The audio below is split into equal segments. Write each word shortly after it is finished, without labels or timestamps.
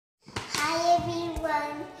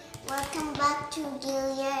Welcome back to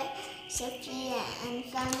Julia, Sophia, and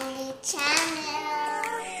Family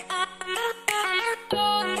Channel.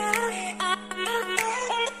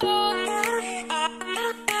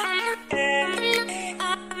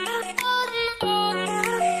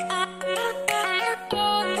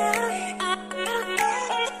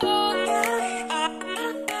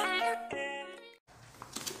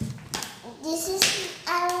 This is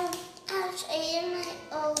I'll show you my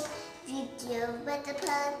old video, but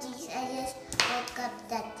apologies, I just woke up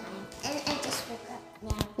that time, and I just woke up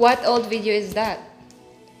now. What old video is that?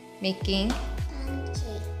 Making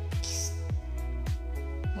Pancakes.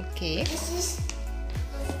 okay. This is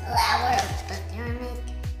flour of buttermilk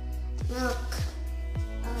milk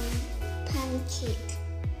pancake.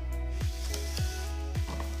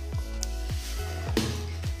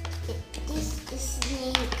 This is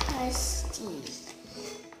named Krusties.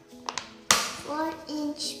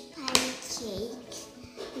 4-inch pancake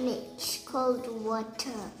mix cold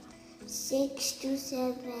water. 6 to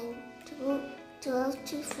 7 to 12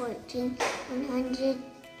 to 14,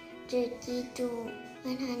 130 to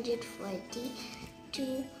 140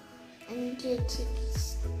 to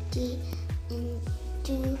 160 and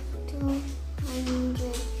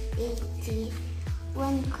 280.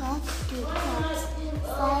 1 cup, 2 cups,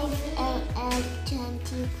 5 ml,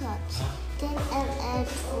 20 cups, 10 ml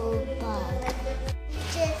full bag.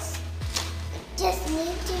 Just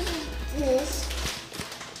need to read this.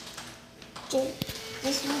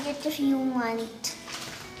 Just read it if you want.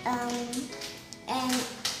 And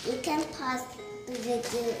you can pause the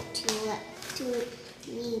video to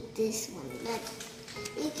read this one. But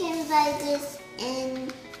you can buy this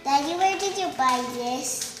in Daddy, where did you buy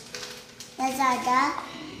this? Lazada?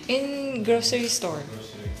 In grocery store.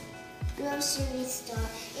 Grocery store.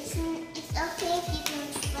 It's okay if you can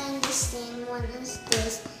find the same one as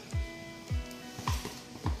this.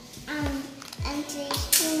 And stay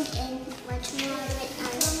tuned and watch more of it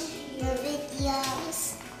on the videos.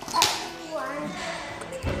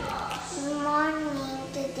 Good morning.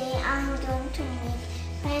 Today I'm going to make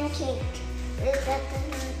pancake with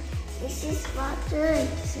buttermilk. This is butter.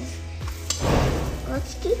 What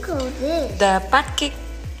do you call this? The pancake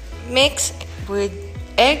mix with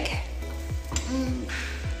egg.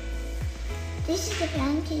 This is the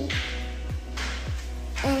pancake.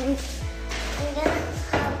 And I'm gonna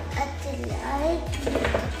have a delight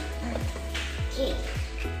cake.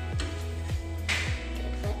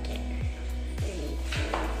 Butter.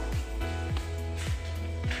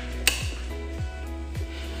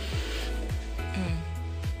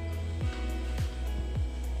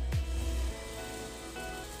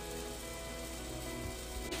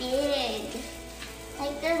 Big.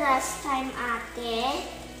 Like the last time, Ate.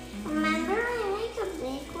 Remember I made a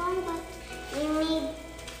big one, but we made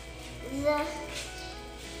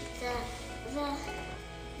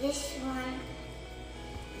this one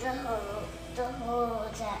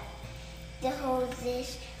the whole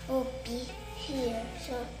this will be here.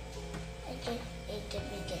 So I just ate the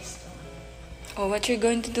biggest one. Oh, what you're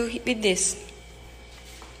going to do with this?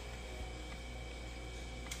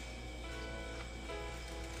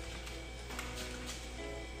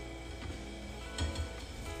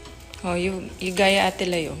 Oh, you gaya Ate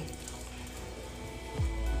Layo.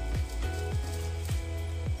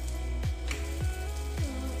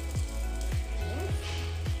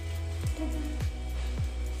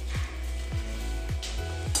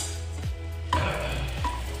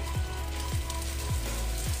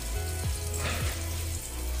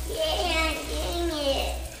 Yeah, dang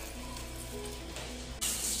it.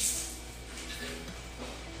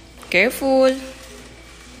 Careful.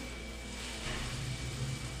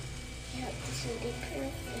 This will be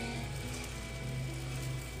perfect.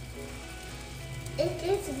 It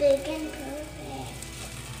is big and perfect.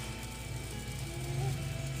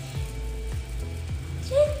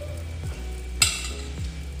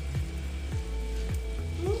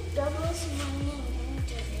 Bubbles running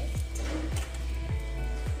into this.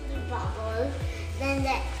 The bubbles. Then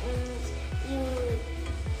that means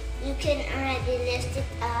you can already lift it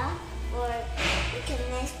up, or you can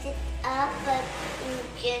lift it up, but you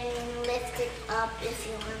can lift it up if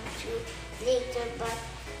you want to later, but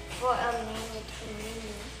for a minute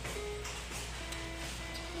only.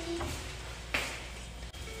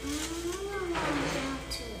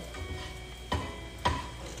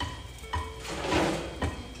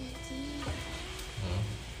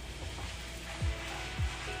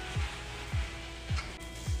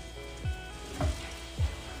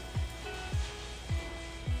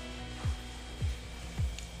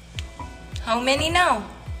 How many now?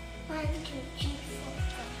 1, 2, 3, 4,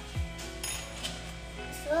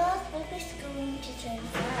 5. So it's going to turn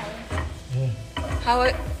 5. How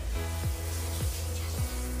it?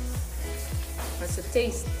 What's the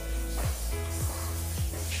taste?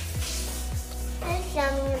 It's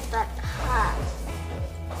yummy but hot.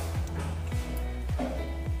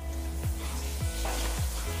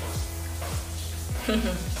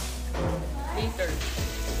 Later.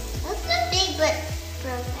 That's so big but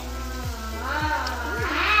perfect.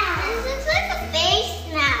 This looks like a face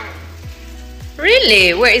now.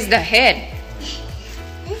 Really? Where is the head?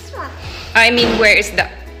 This one. I mean, where is the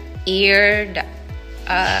ear? The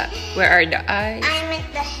where are the eyes? I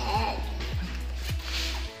meant the head.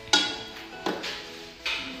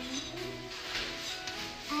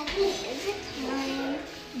 Abby, is it mine?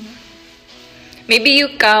 Maybe you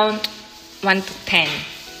count 1 to 10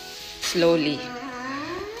 slowly.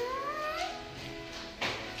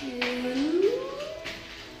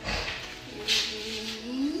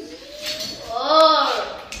 1,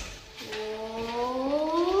 2, 3,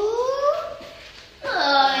 4,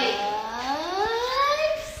 5,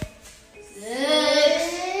 6,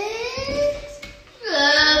 7,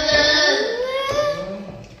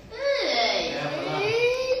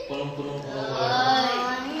 8,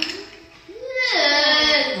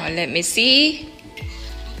 9, Oh, let me see.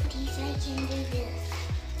 These I can do this.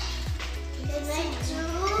 Can I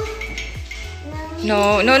do?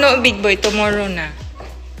 No, big boy. Tomorrow na.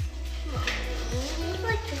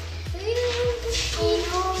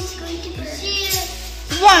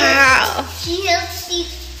 Wow! She helps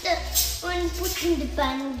when putting the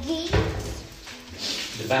pancakes.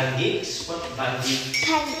 The pancakes? What pancakes? I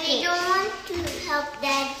don't want to help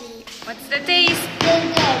Daddy. What's the taste?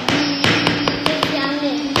 Daddy,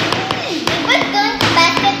 yummy. We're going to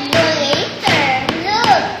basketball later.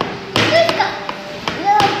 Look, look, look.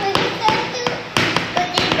 We're going to put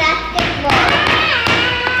in basketball.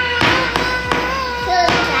 So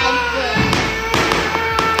excited.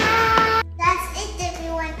 That's it,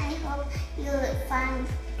 everyone. I hope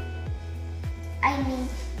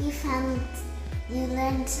you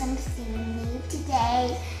learned something new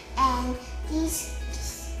today, and please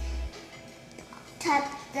tap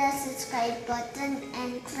the subscribe button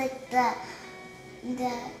and click the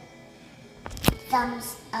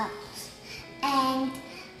thumbs up. And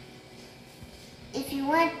if you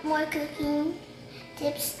want more cooking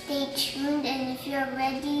tips, stay tuned. And if you're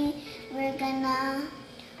ready, we're gonna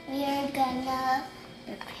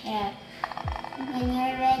prepare. When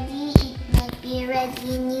you're ready, it might be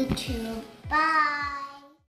ready in YouTube. Bye.